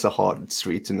point, and that's a hard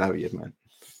street to navigate, man.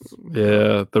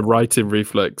 Yeah, the writing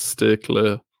reflex, steer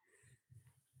clear.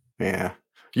 Yeah.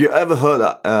 You ever heard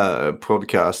that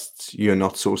podcast, You're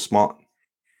Not So Smart?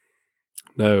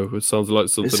 No, it sounds like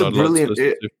something It's a I'd like to brilliant,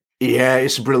 listen to. yeah,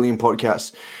 it's a brilliant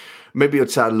podcast. Maybe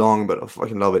it's tad long, but I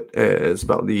fucking love it. It's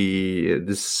about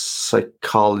this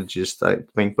psychologist, I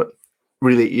think, but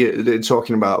really, they're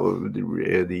talking about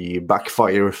the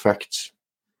backfire effect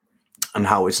and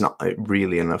how it's not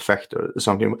really an effect or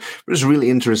something. But it's really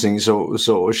interesting.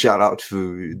 So shout out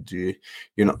to the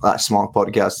That Smart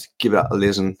podcast. Give that a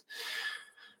listen.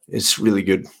 It's really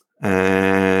good.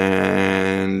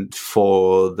 And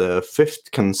for the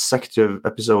 5th consecutive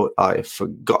episode, I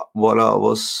forgot what I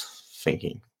was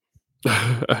thinking.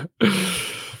 I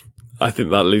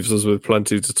think that leaves us with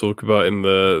plenty to talk about in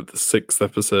the 6th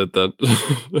episode then.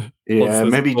 Yeah,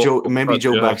 maybe Joe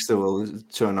Baxter will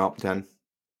turn up then.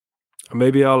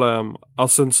 Maybe I'll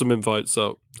send some invites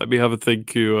out. Let me have a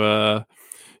think who I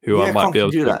might be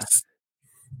able to do that.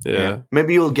 Yeah.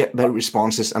 Maybe you'll get better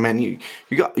responses. I mean,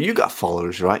 you got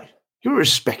followers, right? You're a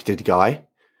respected guy.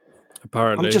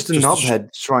 Apparently, I'm just a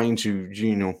knobhead trying to,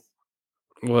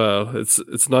 Well,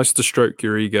 it's nice to stroke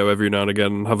your ego every now and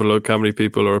again and have a look how many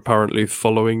people are apparently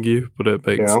following you, but it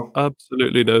makes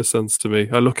absolutely no sense to me.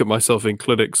 I look at myself in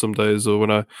clinic some days, or when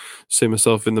I see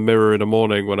myself in the mirror in the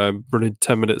morning when I'm running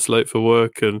 10 minutes late for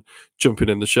work and jumping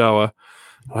in the shower.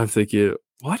 I'm thinking,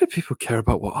 why do people care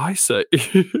about what I say?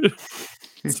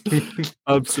 It's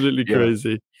absolutely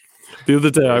crazy. The other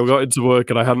day I got into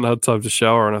work and I hadn't had time to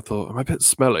shower and I thought, I'm a bit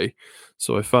smelly.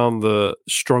 So I found the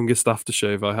strongest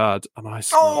aftershave I had and I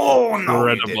smelled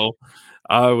incredible.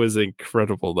 I was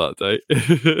incredible that day.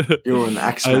 You're an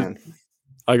X-Man.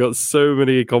 I got so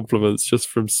many compliments just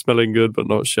from smelling good but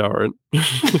not showering. It's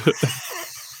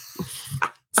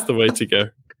the way to go.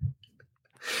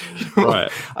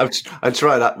 Right. I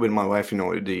try that with my wife. Do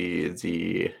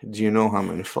you know how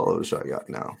many followers I got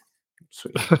now? So,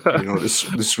 the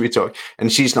sweet talk, and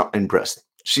she's not impressed.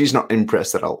 She's not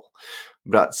impressed at all.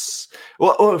 That's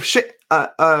shit.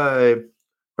 I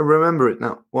remember it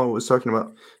now. What I was talking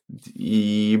about.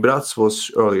 But that was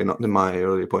earlier, not my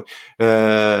earlier point.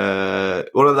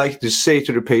 What I like to say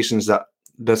to the patients that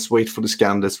let's wait for the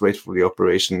scan, let's wait for the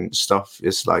operation stuff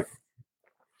is like.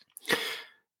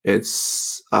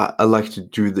 I like to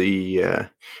do the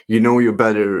your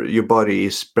body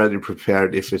is better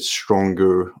prepared if it's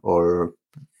stronger or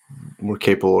more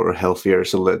capable or healthier,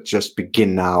 so let's just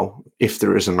begin now. If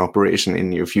there is an operation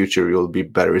in your future, you'll be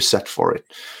better set for it,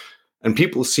 and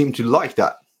people seem to like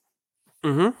that.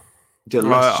 I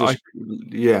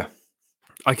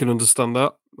can understand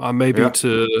that.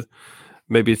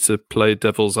 Maybe to play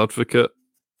devil's advocate,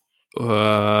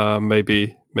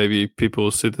 maybe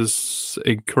people see this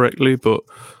incorrectly, but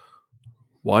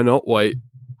why not wait?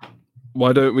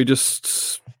 Why don't we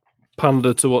just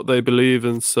pander to what they believe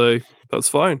and say, that's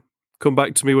fine. Come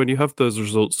back to me when you have those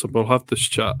results and we'll have this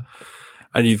chat.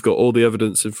 And you've got all the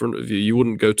evidence in front of you. You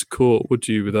wouldn't go to court, would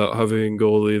you, without having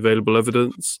all the available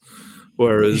evidence?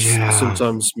 Whereas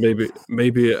sometimes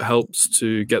maybe it helps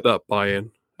to get that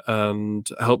buy-in and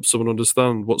help someone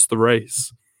understand what's the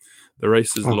race. The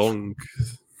race is long.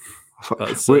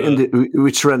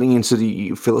 We're treading into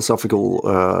the philosophical,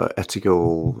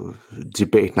 ethical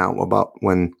debate now about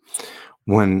when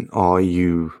are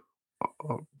you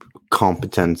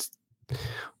competent,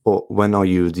 or when are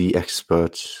you the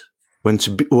expert? When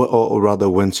to be, or rather,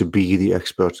 when to be the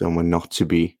expert and when not to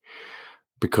be.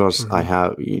 Because I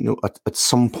have, at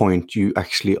some point, you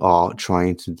actually are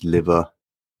trying to deliver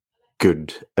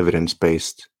good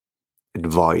evidence-based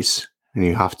advice, and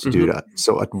you have to do that.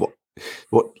 So, at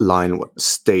what line, what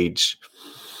stage,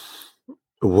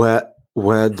 where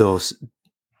does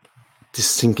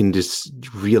this thinking, this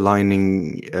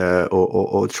realigning,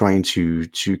 or trying to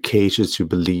cater to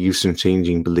beliefs and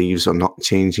changing beliefs or not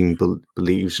changing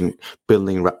beliefs and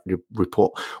building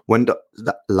rapport, when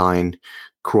that line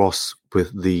cross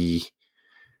with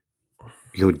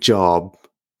your job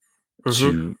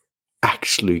to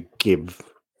actually give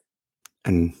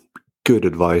good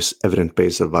advice,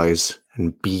 evidence-based advice,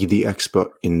 and be the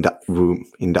expert in that room,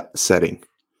 in that setting?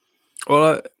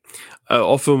 Well,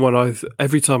 often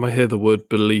every time I hear the word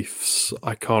beliefs,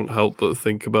 I can't help but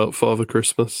think about Father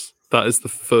Christmas. That is the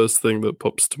first thing that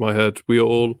pops to my head. We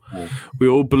all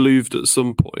believed at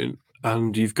some point,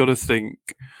 and you've got to think,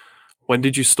 when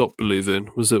did you stop believing?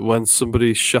 Was it when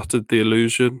somebody shattered the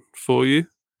illusion for you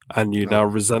and you now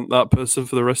resent that person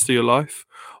for the rest of your life?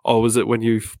 or was it when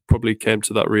you probably came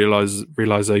to that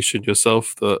realization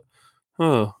yourself that,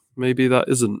 maybe that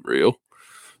isn't real?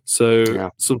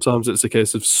 So sometimes it's a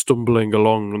case of stumbling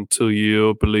along until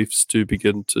your beliefs do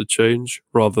begin to change,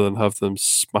 rather than have them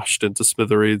smashed into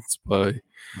smithereens by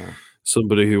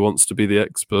somebody who wants to be the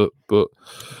expert. But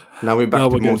now we're back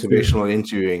to motivational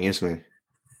interviewing, isn't it?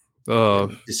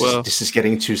 This is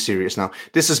getting too serious now.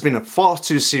 This has been a far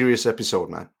too serious episode,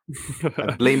 man.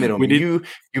 I blame it on you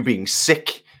being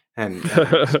sick and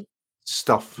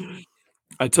stuff.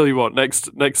 I tell you what, next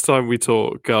time we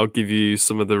talk, I'll give you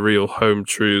some of the real home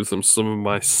truths and some of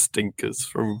my stinkers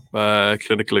from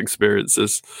clinical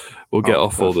experiences. We'll get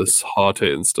off all this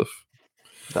hard-hitting stuff.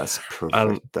 That's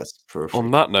perfect. That's perfect. On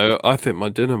that note, I think my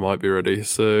dinner might be ready,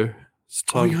 so it's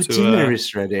time your dinner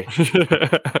is ready.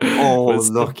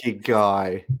 Lucky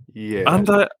guy. Yeah. And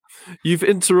you've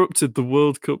interrupted the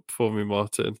World Cup for me,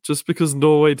 Martin. Just because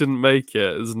Norway didn't make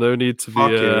it, there's no need to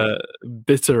be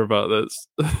bitter about this.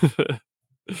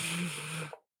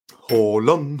 Hold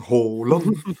on.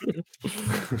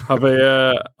 Have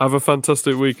a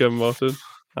fantastic weekend, Martin,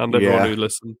 and everyone who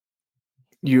listened.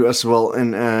 You as well,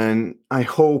 and I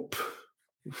hope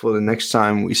for the next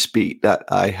time we speak that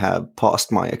I have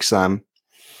passed my exam.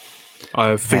 I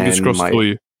have fingers crossed for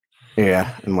you.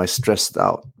 Yeah, and my stressed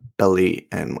out belly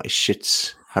and my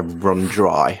shits have run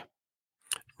dry.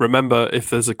 Remember,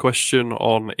 if there's a question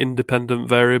on independent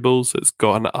variables, it's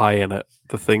got an I in it,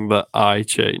 the thing that I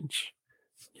change.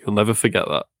 You'll never forget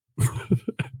that.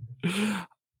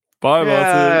 Bye,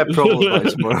 Martin. Probably by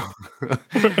tomorrow.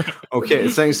 Okay,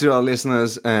 thanks to our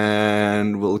listeners,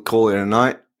 and we'll call it a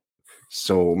night.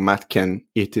 So Matt can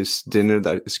eat his dinner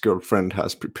that his girlfriend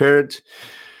has prepared,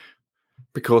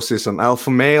 because he's an alpha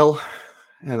male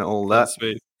and all that. That's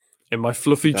me. In my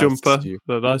fluffy jumper,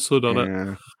 the nice hood on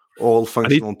it. All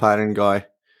functional pattern guy,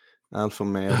 alpha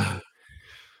male.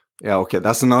 Yeah, okay,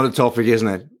 that's another topic, isn't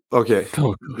it? Okay,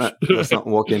 let's not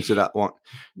walk into that one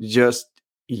just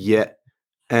yet.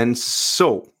 And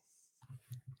so,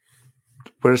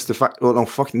 where's the fact? Well, no,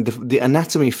 fucking the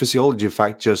anatomy physiology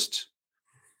fact just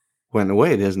went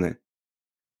away, doesn't it?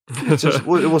 It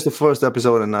was the first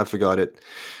episode, and I forgot it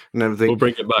and everything. We'll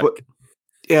bring it back. But,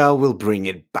 we'll bring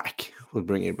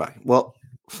it back. Well,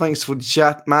 thanks for the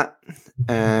chat, Matt,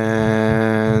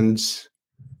 and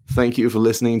thank you for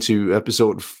listening to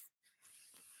episode.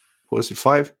 What is it,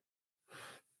 5?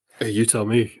 Hey, you tell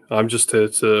me. I'm just here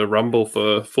to ramble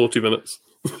for 40 minutes.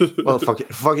 Well, fuck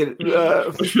it.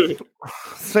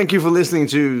 Thank you for listening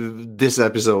to this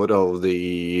episode of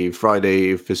the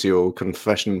Friday Physio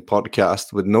Confession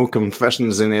podcast with no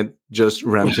confessions in it, just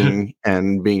ranting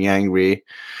and being angry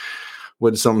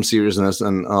with some seriousness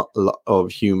and a lot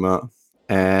of humor.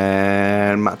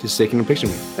 And Matt is taking a picture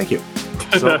of me. Thank you.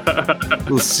 So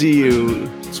we'll see you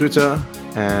Twitter,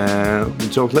 and we'll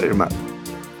talk later, Matt.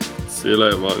 See you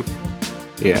later, Martin.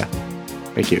 Yeah.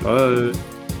 Thank you. Bye.